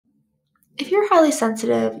If you're highly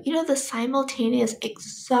sensitive, you know the simultaneous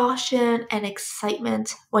exhaustion and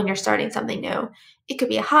excitement when you're starting something new. It could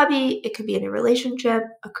be a hobby, it could be a new relationship,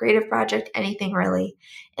 a creative project, anything really.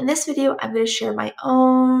 In this video, I'm going to share my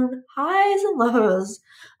own highs and lows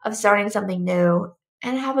of starting something new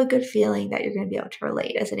and have a good feeling that you're going to be able to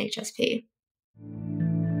relate as an HSP.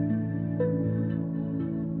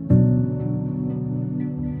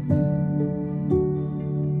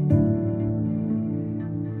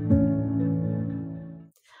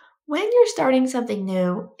 When you're starting something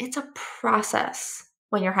new, it's a process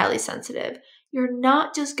when you're highly sensitive. You're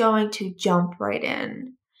not just going to jump right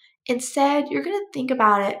in. Instead, you're going to think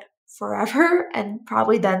about it forever and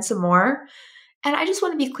probably then some more. And I just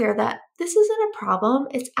want to be clear that this isn't a problem,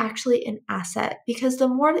 it's actually an asset because the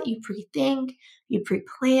more that you pre-think, you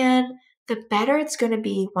pre-plan, the better it's going to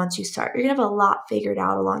be once you start. You're going to have a lot figured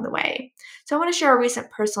out along the way. So I want to share a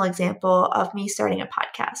recent personal example of me starting a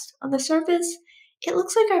podcast. On the surface, it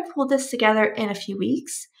looks like I pulled this together in a few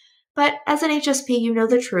weeks, but as an HSP, you know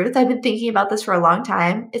the truth. I've been thinking about this for a long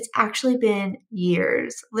time. It's actually been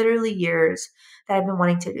years, literally years, that I've been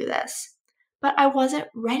wanting to do this. But I wasn't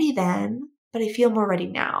ready then, but I feel more ready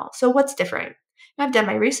now. So what's different? I've done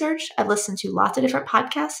my research. I've listened to lots of different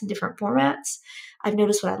podcasts in different formats. I've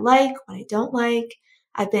noticed what I like, what I don't like.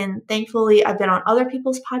 I've been on other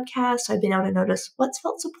people's podcasts. So I've been able to notice what's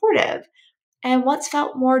felt supportive and what's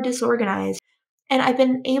felt more disorganized. And I've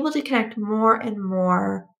been able to connect more and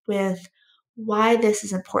more with why this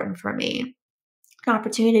is important for me. An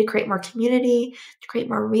opportunity to create more community, to create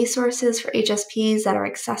more resources for HSPs that are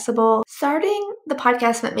accessible. Starting the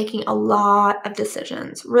podcast meant making a lot of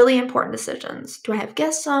decisions, really important decisions. Do I have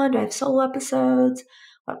guests on? Do I have solo episodes?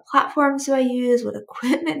 What platforms do I use? What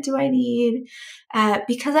equipment do I need?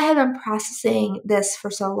 Because I had been processing this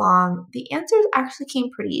for so long, the answers actually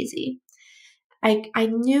came pretty easy. I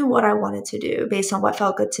knew what I wanted to do based on what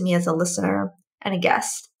felt good to me as a listener and a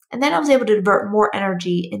guest. And then I was able to divert more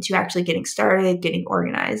energy into actually getting started, getting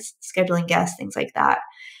organized, scheduling guests, things like that.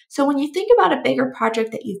 So when you think about a bigger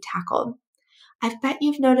project that you've tackled, I bet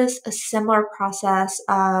you've noticed a similar process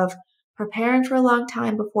of preparing for a long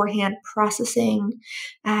time beforehand, processing,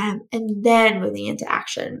 and then moving into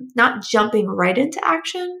action. Not jumping right into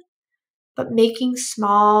action, but making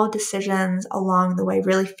small decisions along the way,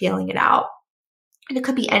 really feeling it out. And it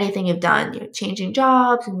could be anything you've done, changing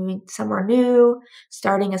jobs and moving somewhere new,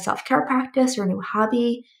 starting a self-care practice or a new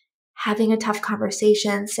hobby, having a tough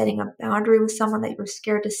conversation, setting a boundary with someone that you're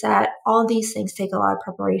scared to set. All these things take a lot of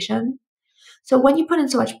preparation. So when you put in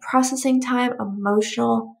so much processing time,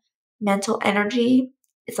 emotional, mental energy,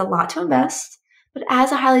 it's a lot to invest. But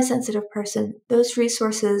as a highly sensitive person, those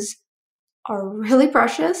resources are really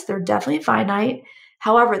precious. They're definitely finite.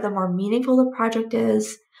 However, the more meaningful the project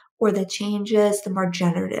is, or the changes, the more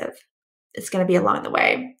generative it's going to be along the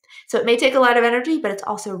way. So it may take a lot of energy, but it's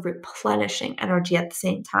also replenishing energy at the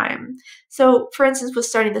same time. So for instance, with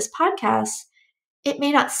starting this podcast, it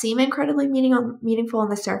may not seem incredibly meaningful on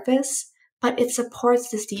the surface, but it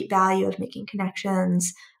supports this deep value of making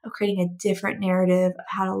connections, of creating a different narrative of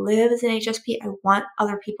how to live as an HSP. I want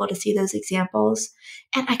other people to see those examples.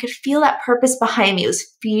 And I could feel that purpose behind me. It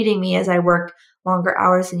was feeding me as I worked longer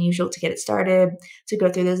hours than usual to get it started, to go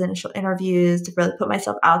through those initial interviews, to really put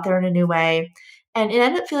myself out there in a new way. And it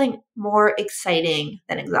ended up feeling more exciting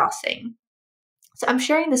than exhausting. So I'm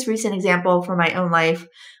sharing this recent example from my own life,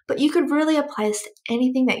 but you could really apply this to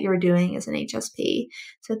anything that you're doing as an HSP.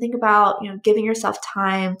 So think about, giving yourself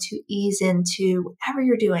time to ease into whatever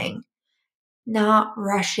you're doing, not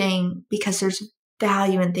rushing because there's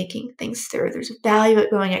value in thinking things through. There's value at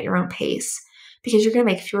going at your own pace because you're going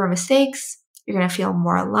to make fewer mistakes. You're going to feel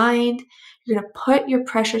more aligned. You're going to put your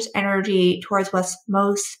precious energy towards what's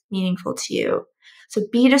most meaningful to you. So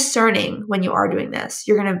be discerning when you are doing this.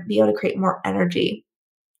 You're going to be able to create more energy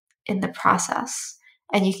in the process,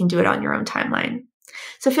 and you can do it on your own timeline.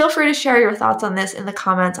 So feel free to share your thoughts on this in the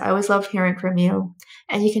comments. I always love hearing from you.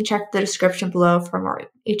 And you can check the description below for more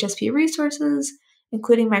HSP resources,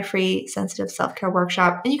 including my free sensitive self-care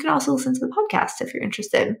workshop. And you can also listen to the podcast if you're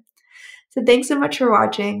interested. So thanks so much for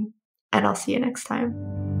watching, and I'll see you next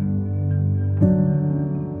time.